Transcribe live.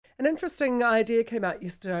An interesting idea came out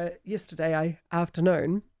yesterday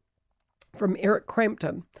afternoon from Eric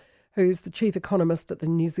Crampton, who's the chief economist at the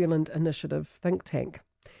New Zealand Initiative think tank.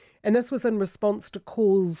 And this was in response to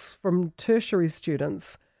calls from tertiary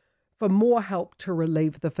students for more help to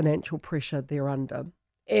relieve the financial pressure they're under.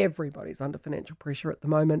 Everybody's under financial pressure at the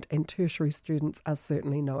moment, and tertiary students are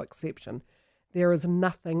certainly no exception. There is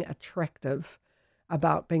nothing attractive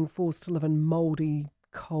about being forced to live in mouldy,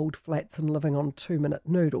 cold flats and living on 2-minute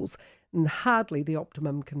noodles, and hardly the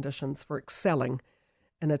optimum conditions for excelling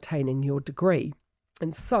in attaining your degree.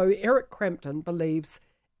 And so Eric Crampton believes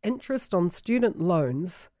interest on student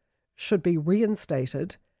loans should be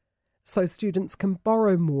reinstated so students can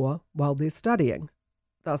borrow more while they're studying,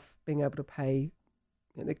 thus being able to pay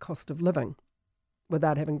their cost of living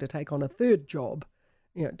without having to take on a third job,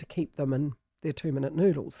 to keep them in their 2-minute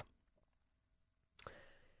noodles.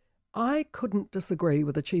 I couldn't disagree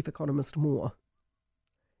with the chief economist more.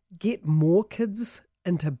 Get more kids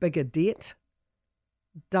into bigger debt?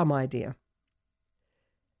 Dumb idea.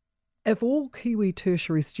 If all Kiwi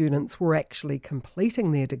tertiary students were actually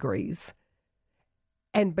completing their degrees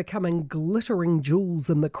and becoming glittering jewels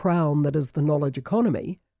in the crown that is the knowledge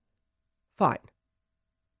economy, fine.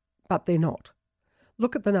 But they're not.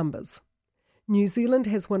 Look at the numbers. New Zealand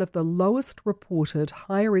has one of the lowest reported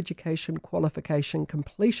higher education qualification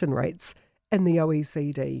completion rates in the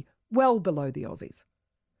OECD, well below the Aussies.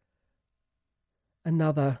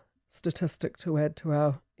 Another statistic to add to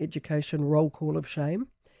our education roll call of shame.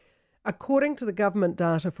 According to the government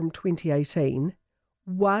data from 2018,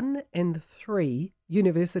 1 in 3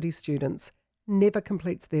 university students never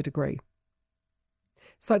completes their degree.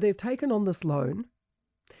 So they've taken on this loan.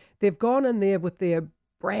 They've gone in there with their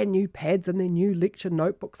brand new pads and their new lecture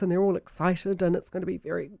notebooks, and they're all excited, and it's going to be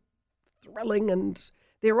very thrilling, and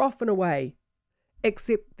they're off and away,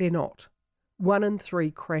 except they're not. 1 in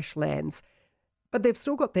 3 crash lands. But they've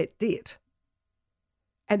still got that debt,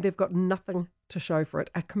 and they've got nothing to show for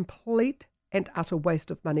it. A complete and utter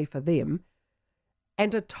waste of money for them,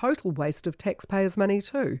 and a total waste of taxpayers' money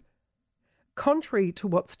too. Contrary to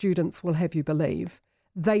what students will have you believe,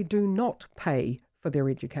 they do not pay for their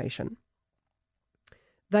education.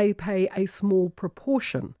 They pay a small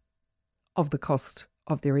proportion of the cost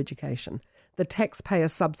of their education. The taxpayer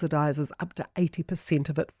subsidises up to 80%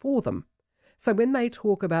 of it for them. So when they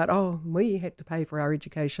talk about, we had to pay for our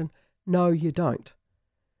education, no, you don't.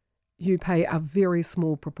 You pay a very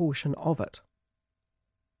small proportion of it.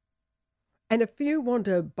 And if you want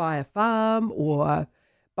to buy a farm or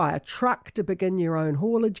buy a truck to begin your own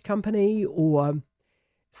haulage company or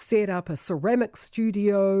set up a ceramic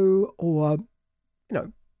studio or,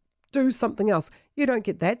 do something else, you don't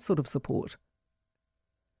get that sort of support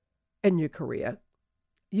in your career.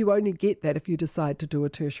 You only get that if you decide to do a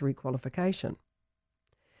tertiary qualification.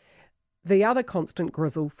 The other constant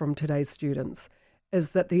grizzle from today's students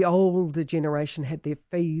is that the older generation had their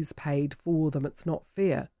fees paid for them. It's not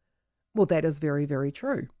fair. Well, that is very, very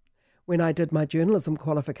true. When I did my journalism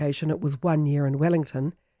qualification, it was 1 year in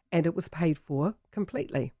Wellington and it was paid for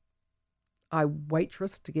completely. I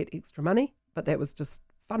waitressed to get extra money, but that was just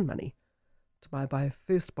fun money to buy my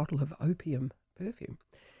first bottle of opium perfume.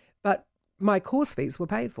 But my course fees were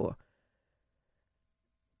paid for.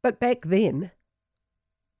 But back then,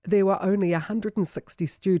 there were only 160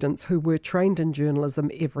 students who were trained in journalism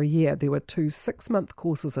every year. There were 2 6-month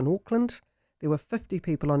courses in Auckland. There were 50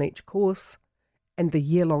 people on each course, and the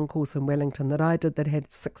year-long course in Wellington that I did that had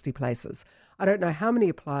 60 places. I don't know how many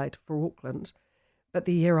applied for Auckland, but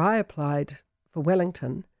the year I applied for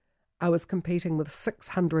Wellington, I was competing with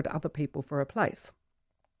 600 other people for a place.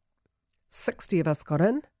 60 of us got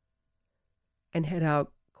in and had our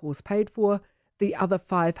course paid for. The other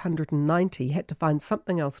 590 had to find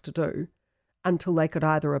something else to do until they could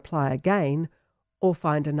either apply again or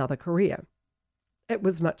find another career. It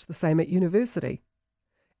was much the same at university.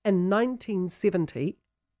 In 1970,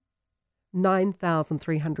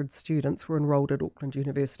 9,300 students were enrolled at Auckland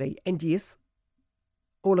University, and yes,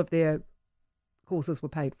 all of their courses were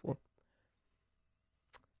paid for.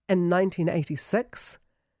 In 1986,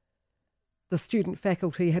 the student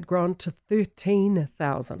faculty had grown to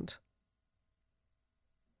 13,000.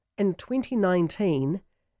 In 2019,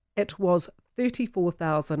 it was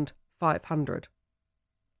 34,500,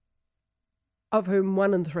 of whom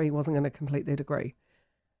 1 in 3 wasn't going to complete their degree.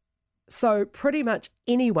 So pretty much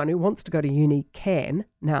anyone who wants to go to uni can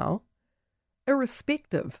now,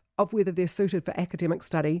 irrespective of whether they're suited for academic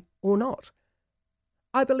study or not.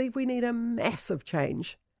 I believe we need a massive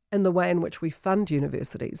change in the way in which we fund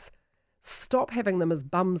universities. Stop having them as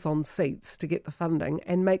bums on seats to get the funding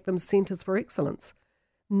and make them centres for excellence,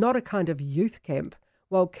 not a kind of youth camp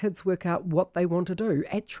while kids work out what they want to do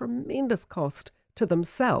at tremendous cost to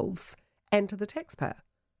themselves and to the taxpayer.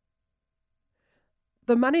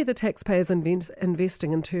 The money the taxpayers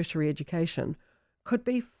investing in tertiary education could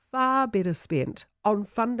be far better spent on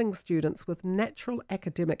funding students with natural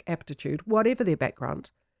academic aptitude, whatever their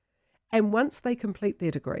background. And once they complete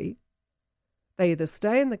their degree, they either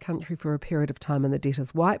stay in the country for a period of time and the debt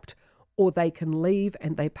is wiped, or they can leave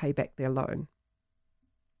and they pay back their loan.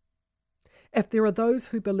 If there are those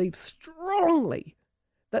who believe strongly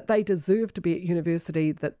that they deserve to be at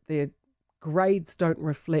university, that their grades don't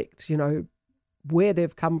reflect, where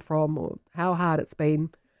they've come from or how hard it's been,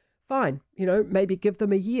 fine, maybe give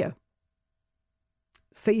them a year.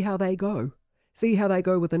 See how they go. See how they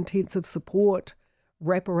go with intensive support,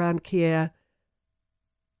 wraparound care,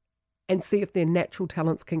 and see if their natural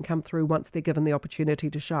talents can come through once they're given the opportunity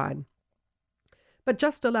to shine. But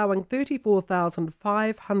just allowing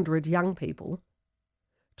 34,500 young people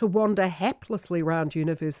to wander haplessly around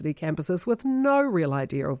university campuses with no real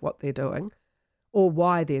idea of what they're doing or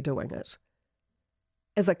why they're doing it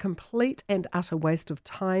is a complete and utter waste of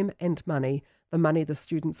time and money, the money the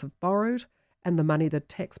students have borrowed and the money the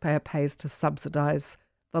taxpayer pays to subsidise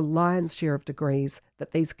the lion's share of degrees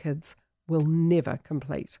that these kids will never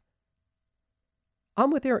complete.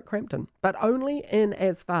 I'm with Eric Crampton, but only in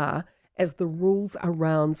as far as the rules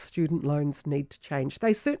around student loans need to change.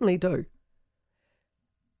 They certainly do.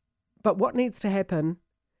 But what needs to happen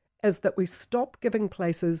is that we stop giving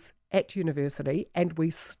places at university and we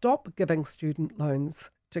stop giving student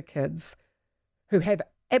loans to kids who have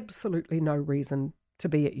absolutely no reason to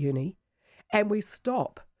be at uni, and we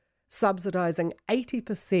stop subsidising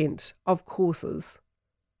 80% of courses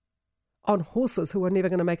on horses who are never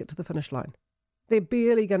going to make it to the finish line. They're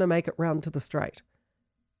barely going to make it round to the straight.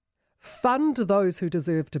 Fund those who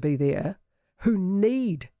deserve to be there, who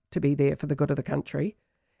need to be there for the good of the country,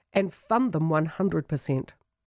 and fund them 100%.